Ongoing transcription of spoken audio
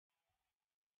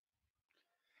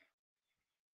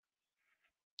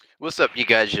What's up, you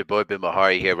guys? Your boy Ben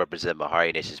Mahari here, represent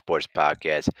Mahari Nation Sports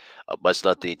Podcast. Much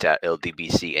love to the entire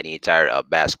LDBC and the entire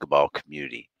basketball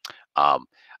community. Um,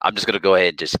 I'm just gonna go ahead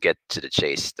and just get to the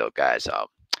chase, though, guys.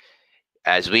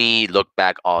 As we look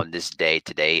back on this day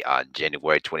today, on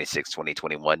January 26,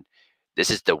 2021,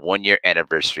 this is the 1 year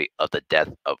anniversary of the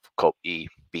death of Kobe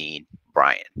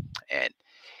Bryant, and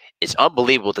it's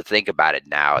unbelievable to think about it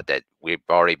now that we've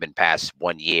already been past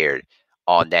 1 year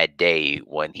on that day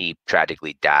when he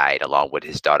tragically died, along with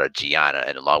his daughter Gianna,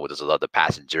 and along with those other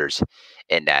passengers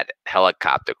in that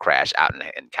helicopter crash out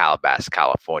in Calabasas,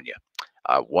 California,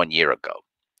 1 year ago.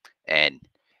 And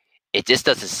it just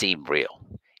doesn't seem real.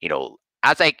 You know,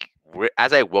 as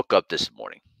I woke up this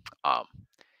morning, um,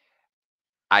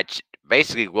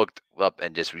 basically woke up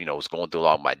and just was going through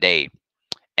along my day,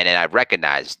 and then I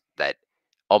recognized that,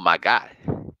 oh my God,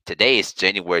 today is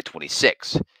January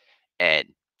 26th. And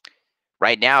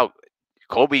right now,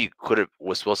 Kobe could have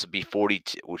was supposed to be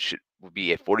 42, which would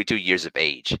be at 42 years of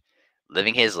age,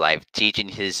 living his life, teaching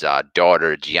his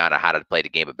daughter Gianna how to play the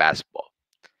game of basketball,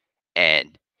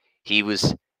 and he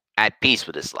was at peace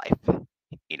with his life.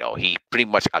 He pretty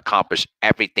much accomplished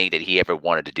everything that he ever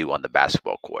wanted to do on the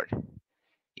basketball court.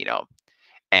 You know,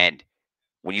 and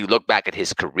when you look back at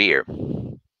his career,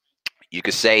 you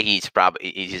could say he's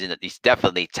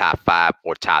definitely top five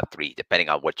or top three, depending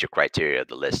on what your criteria of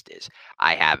the list is.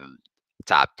 I have him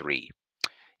top three,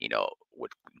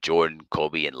 with Jordan,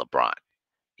 Kobe, and LeBron,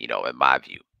 in my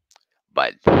view.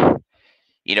 But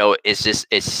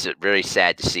it's very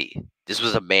sad to see. This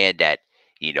was a man that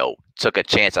took a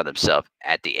chance on himself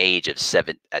at the age of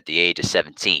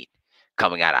 17,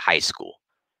 coming out of high school,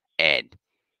 and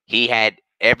he had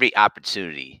every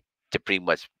opportunity to pretty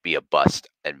much be a bust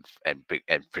and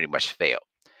pretty much fail.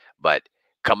 But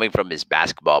coming from his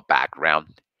basketball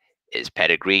background, his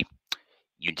pedigree,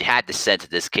 you had the sense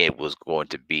that this kid was going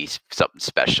to be something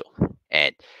special.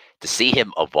 And to see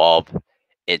him evolve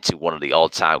into one of the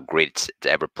all-time greats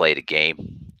to ever play the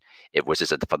game, it was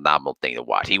just a phenomenal thing to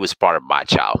watch. He was part of my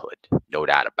childhood, no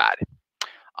doubt about it.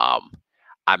 Um,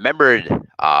 I remembered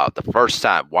the first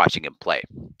time watching him play.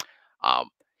 Um,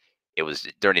 it was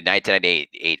during the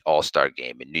 1998 All-Star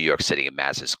game in New York City in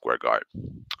Madison Square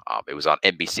Garden. It was on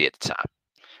NBC at the time,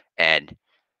 and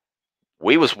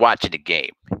we was watching the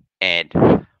game, and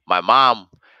my mom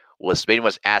was pretty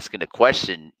much asking the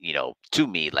question, to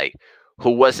me, like,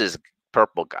 who was this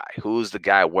purple guy? Who's the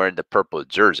guy wearing the purple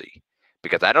jersey?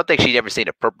 Because I don't think she'd ever seen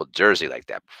a purple jersey like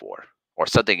that before, or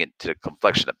something into the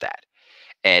complexion of that.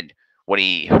 And when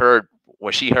she heard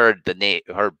the name,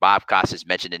 heard Bob Costas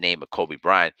mention the name of Kobe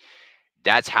Bryant,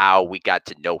 that's how we got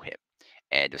to know him.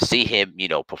 And to see him,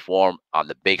 perform on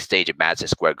the big stage of Madison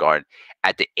Square Garden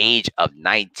at the age of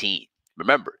 19.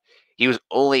 Remember,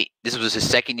 this was his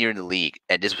second year in the league,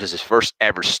 and this was his first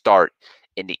ever start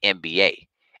in the NBA.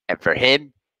 And for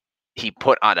him, he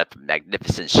put on a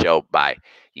magnificent show by,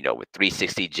 with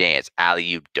 360 jams,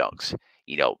 alley-oop dunks,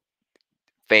 you know,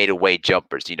 fadeaway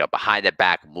jumpers, behind the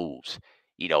back moves.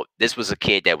 This was a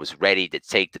kid that was ready to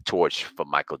take the torch from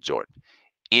Michael Jordan.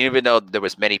 Even though there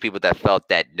was many people that felt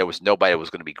that there was nobody that was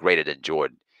going to be greater than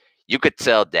Jordan, you could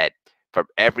tell that from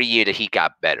every year that he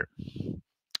got better,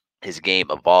 his game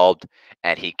evolved,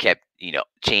 and he kept,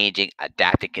 changing,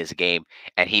 adapting his game,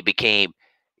 and he became,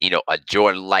 a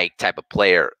Jordan-like type of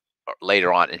player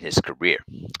later on in his career.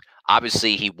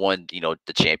 Obviously, he won,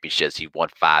 the championships. He won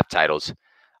 5 titles,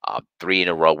 three in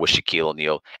a row with Shaquille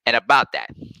O'Neal. And about that,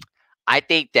 I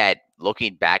think that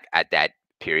looking back at that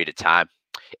period of time,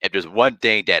 if there's one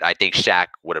thing that I think Shaq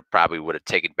would have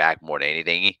taken back more than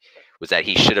anything, was that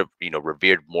he should have,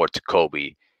 revered more to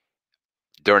Kobe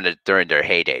during their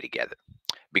heyday together.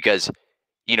 Because,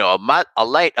 a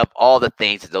light of all the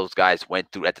things that those guys went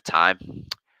through at the time,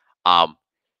 um,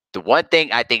 the one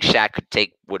thing I think Shaq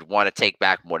would want to take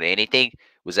back more than anything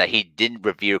was that he didn't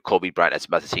revere Kobe Bryant as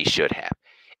much as he should have.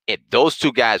 If those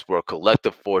two guys were a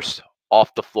collective force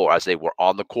off the floor as they were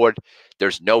on the court,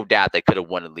 there's no doubt they could have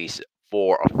won at least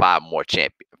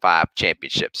 5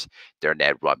 championships during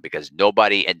that run, because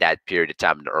nobody in that period of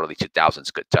time in the early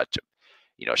 2000s could touch him.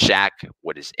 Shaq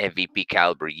with his MVP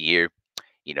caliber year,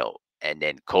 and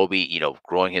then Kobe,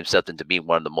 growing himself into being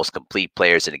one of the most complete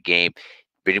players in the game,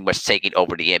 pretty much taking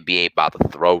over the NBA by the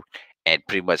throat, and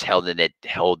pretty much held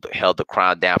the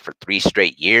crown down for 3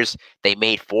 straight years. They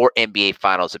made four NBA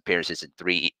Finals appearances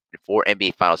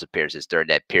during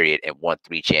that period, and won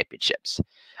 3 championships.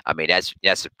 I mean,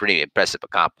 that's a pretty impressive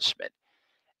accomplishment.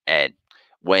 And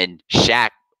when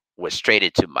Shaq was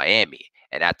traded to Miami,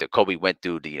 and after Kobe went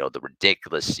through the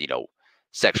ridiculous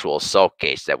sexual assault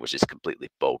case that was just completely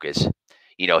bogus,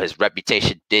 his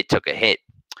reputation did took a hit,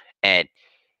 and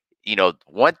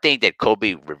one thing that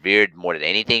Kobe revered more than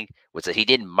anything was that he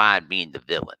didn't mind being the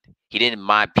villain. He didn't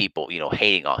mind people,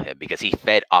 hating on him because he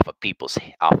fed off of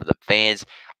off of the fans,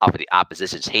 off of the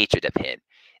opposition's hatred of him,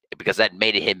 because that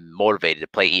made him motivated to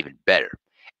play even better.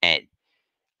 And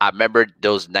I remember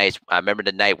those nights. I remember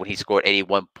the night when he scored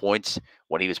 81 points,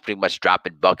 when he was pretty much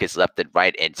dropping buckets left and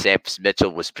right, and Sam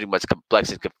Mitchell was pretty much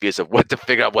complex and confused of what to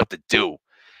figure out what to do.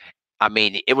 I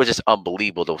mean, it was just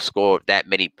unbelievable to score that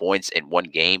many points in one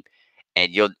game,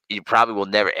 and you probably will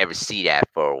never ever see that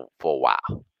for a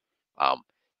while. Um,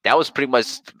 that was pretty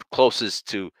much closest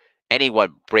to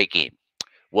anyone breaking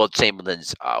Will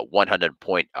Chamberlain's 100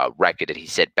 point record that he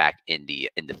set back in the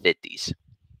 50s.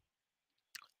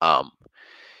 Um,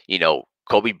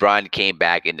 Kobe Bryant came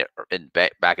back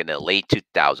back in the late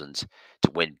 2000s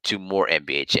to win two more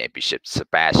NBA championships,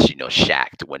 surpassed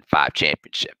Shaq to win five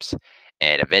championships,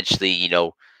 and eventually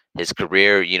his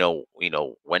career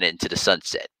went into the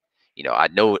sunset. I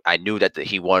knew that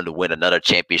he wanted to win another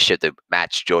championship to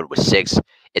match Jordan with six.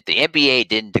 If the NBA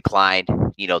didn't decline,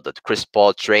 the Chris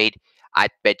Paul trade, I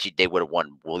bet you they would have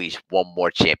won at least one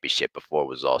more championship before it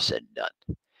was all said and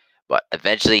done. But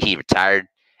eventually he retired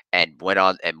and went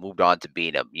on and moved on to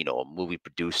being a movie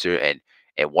producer and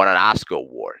won an Oscar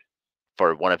award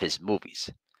for one of his movies.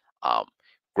 Um,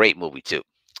 Great movie too.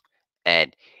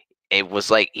 And it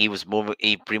was like he was moving.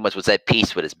 He pretty much was at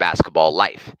peace with his basketball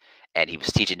life, and he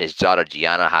was teaching his daughter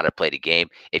Gianna how to play the game.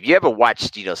 If you ever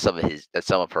watched some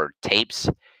of her tapes,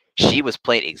 she was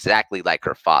playing exactly like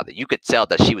her father. You could tell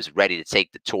that she was ready to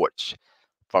take the torch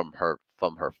from her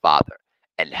father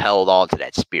and held on to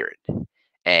that spirit.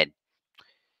 And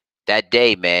that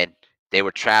day, man, they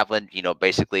were traveling,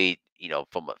 basically,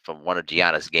 from one of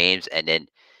Gianna's games, and then,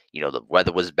 the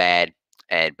weather was bad,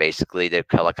 and basically the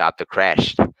helicopter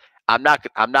crashed. I'm not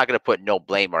gonna put no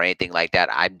blame or anything like that.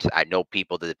 I know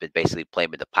people that have been basically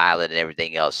blaming the pilot and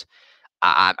everything else.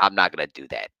 I'm not gonna do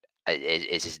that.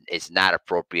 It's not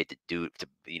appropriate to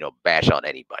bash on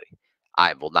anybody.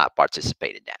 I will not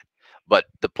participate in that. But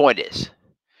the point is,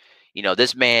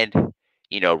 this man,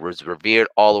 was revered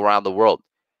all around the world.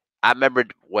 I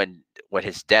remembered when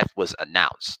his death was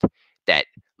announced that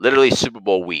literally Super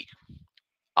Bowl week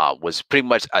was pretty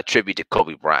much a tribute to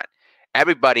Kobe Bryant.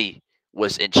 Everybody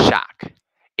was in shock.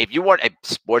 If you weren't a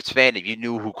sports fan, if you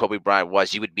knew who Kobe Bryant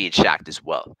was, you would be in shock as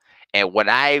well. And when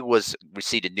I was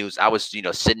received the news, I was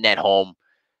sitting at home,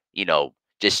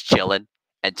 just chilling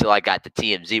until I got the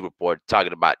TMZ report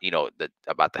talking about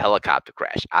about the helicopter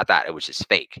crash. I thought it was just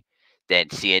fake. Then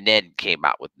CNN came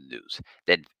out with the news.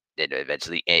 Then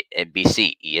eventually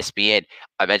NBC, ESPN,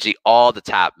 eventually all the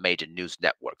top major news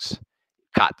networks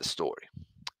caught the story,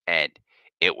 and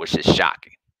it was just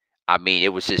shocking. I mean, it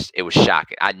was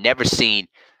shocking. I'd never seen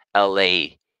LA,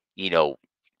 you know,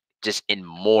 just in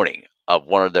mourning of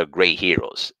one of their great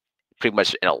heroes, pretty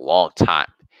much in a long time.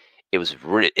 It was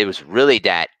really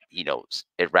that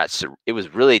it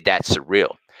was really that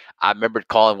surreal. I remember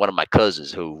calling one of my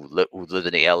cousins who lived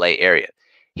in the LA area.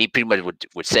 He pretty much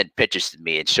would send pictures to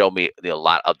me and show me a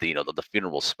lot of the the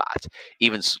funeral spots,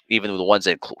 even the ones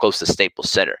in close to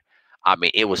Staples Center. I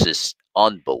mean, it was just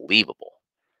unbelievable.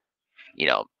 You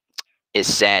know, it's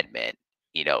sad, man.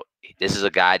 You know, this is a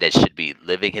guy that should be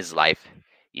living his life,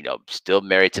 still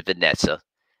married to Vannessa,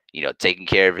 taking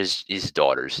care of his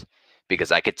daughters.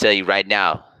 Because I could tell you right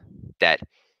now that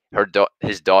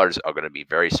his daughters are going to be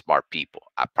very smart people.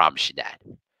 I promise you that.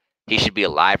 He should be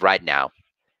alive right now,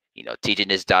 teaching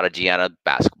his daughter Gianna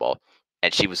basketball.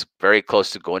 And she was very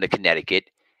close to going to Connecticut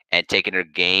and taking her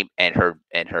game and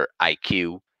her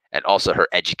IQ and also her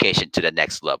education to the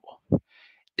next level.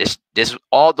 This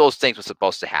all those things were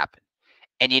supposed to happen.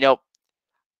 And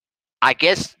I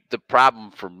guess the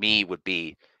problem for me would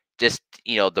be just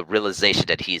the realization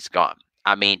that he's gone.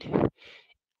 I mean,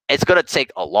 it's gonna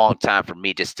take a long time for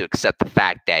me just to accept the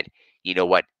fact that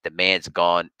what, the man's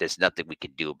gone. There's nothing we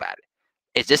can do about it.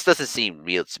 It just doesn't seem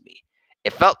real to me.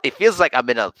 It feels like I'm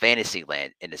in a fantasy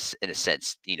land in a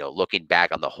sense. Looking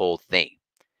back on the whole thing,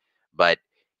 but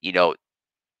you know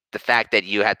the fact that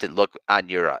you have to look on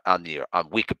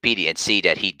Wikipedia and see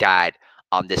that he died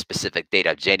on this specific date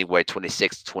of January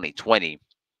 26, 2020.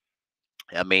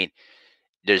 I mean,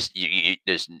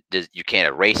 you can't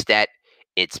erase that.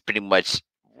 It's pretty much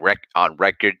on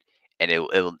record, and it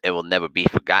will never be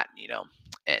forgotten.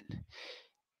 And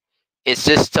it's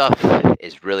just tough.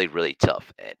 It's really, really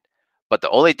tough. But the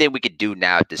only thing we could do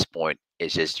now at this point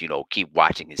is just keep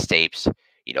watching his tapes.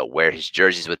 Wear his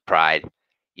jerseys with pride.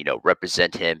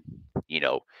 Represent him. You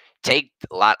know, take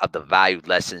a lot of the valued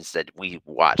lessons that we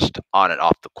watched on and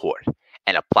off the court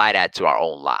and apply that to our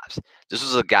own lives. This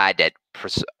was a guy that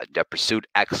pursued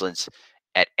excellence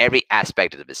at every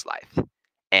aspect of his life.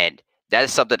 And that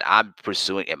is something I'm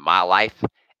pursuing in my life.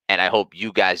 And I hope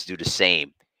you guys do the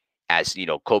same as,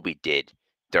 Kobe did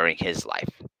during his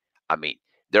life. I mean,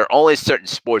 there are only certain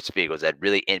sports vehicles that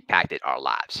really impacted our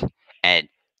lives. And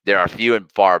there are few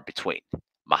and far between.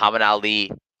 Muhammad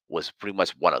Ali was pretty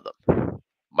much one of them.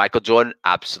 Michael Jordan,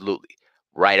 absolutely,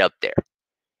 right up there.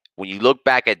 When you look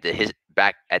back at the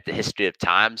history of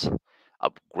times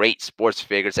of great sports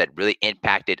figures that really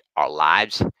impacted our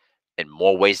lives in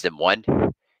more ways than one,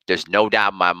 there's no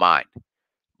doubt in my mind.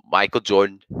 Michael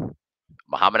Jordan,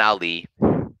 Muhammad Ali,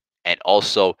 and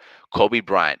also Kobe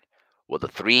Bryant were the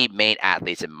three main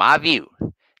athletes, in my view,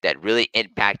 that really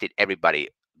impacted everybody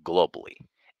globally.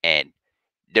 And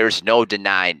there's no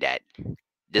denying that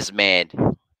this man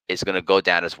is going to go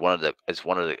down as one of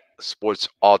the sports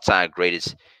all-time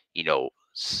greatest,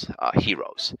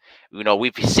 heroes.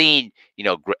 We've seen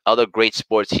other great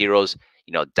sports heroes,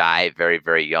 die very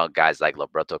very young. Guys like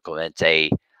Roberto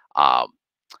Clemente, um,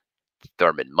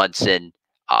 Thurman Munson,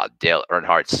 Dale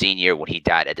Earnhardt Sr. when he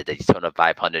died at the Daytona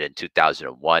 500 in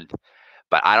 2001.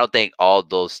 But I don't think all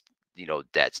those,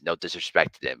 that's no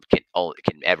disrespect to them,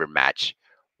 can ever match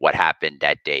what happened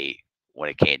that day when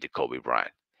it came to Kobe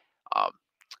Bryant. Um,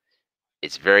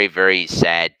 it's very, very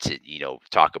sad to,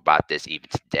 talk about this even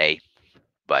today,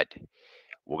 but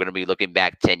we're going to be looking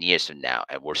back 10 years from now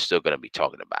and we're still going to be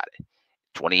talking about it.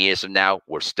 20 years from now,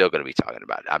 we're still going to be talking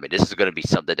about it. I mean, this is going to be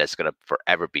something that's going to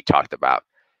forever be talked about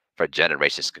for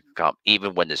generations to come,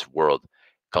 even when this world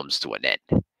comes to an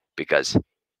end, because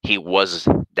he was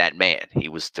that man. He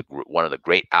was one of the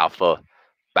great alpha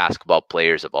basketball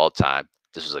players of all time.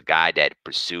 This was a guy that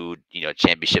pursued,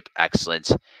 championship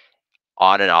excellence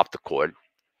on and off the court,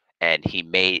 and he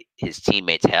made his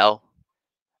teammates hell.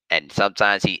 And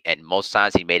most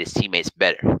times he made his teammates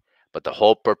better. But the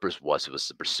whole purpose was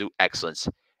to pursue excellence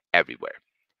everywhere.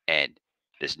 And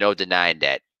there's no denying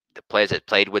that the players that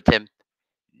played with him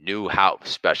knew how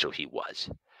special he was.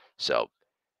 So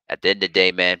at the end of the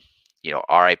day, man,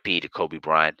 RIP to Kobe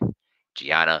Bryant,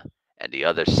 Gianna, and the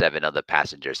other 7 other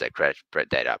passengers that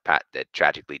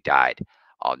tragically died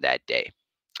on that day.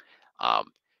 Um,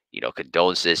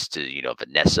 condolences to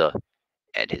Vannessa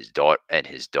and his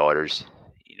daughters.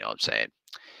 You know what I'm saying?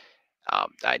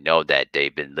 I know that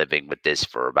they've been living with this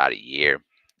for about a year,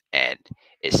 and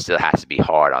it still has to be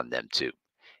hard on them too.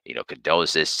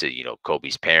 Condolences to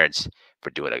Kobe's parents for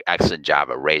doing an excellent job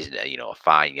of raising a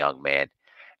fine young man,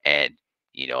 and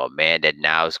a man that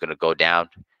now is going to go down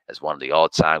as one of the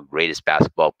all-time greatest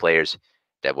basketball players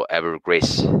that will ever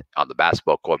grace on the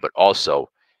basketball court, but also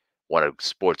one of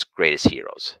sports' greatest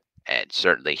heroes. And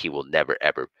certainly, he will never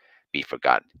ever be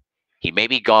forgotten. He may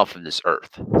be gone from this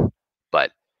earth,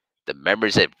 but the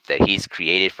memories that he's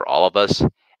created for all of us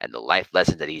and the life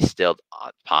lessons that he's instilled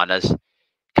upon us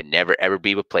can never ever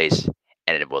be replaced,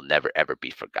 and it will never ever be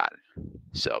forgotten.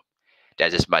 So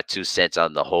that's just my 2 cents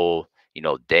on the whole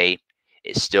day.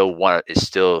 It's still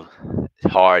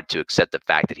hard to accept the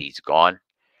fact that he's gone,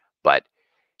 but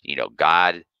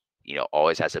God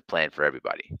always has a plan for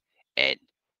everybody. And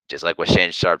just like what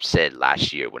Shannon Sharp said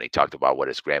last year when he talked about what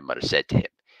his grandmother said to him,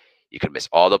 you can miss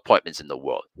all the appointments in the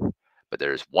world, but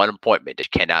there is one appointment that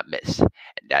you cannot miss,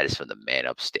 and that is from the man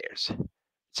upstairs.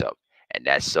 So, and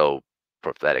that's so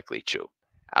prophetically true.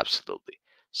 Absolutely.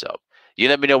 So, you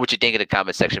let me know what you think in the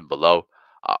comment section below.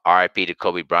 RIP to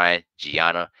Kobe Bryant,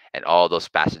 Gianna, and all those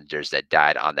passengers that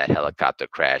died on that helicopter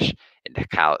crash in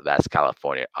Calabasas,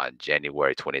 California on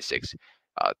January 26,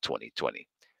 2020.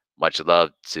 Much love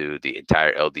to the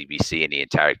entire LDBC and the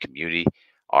entire community.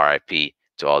 RIP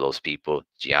to all those people,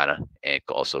 Gianna, and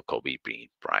also Kobe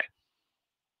Bryant.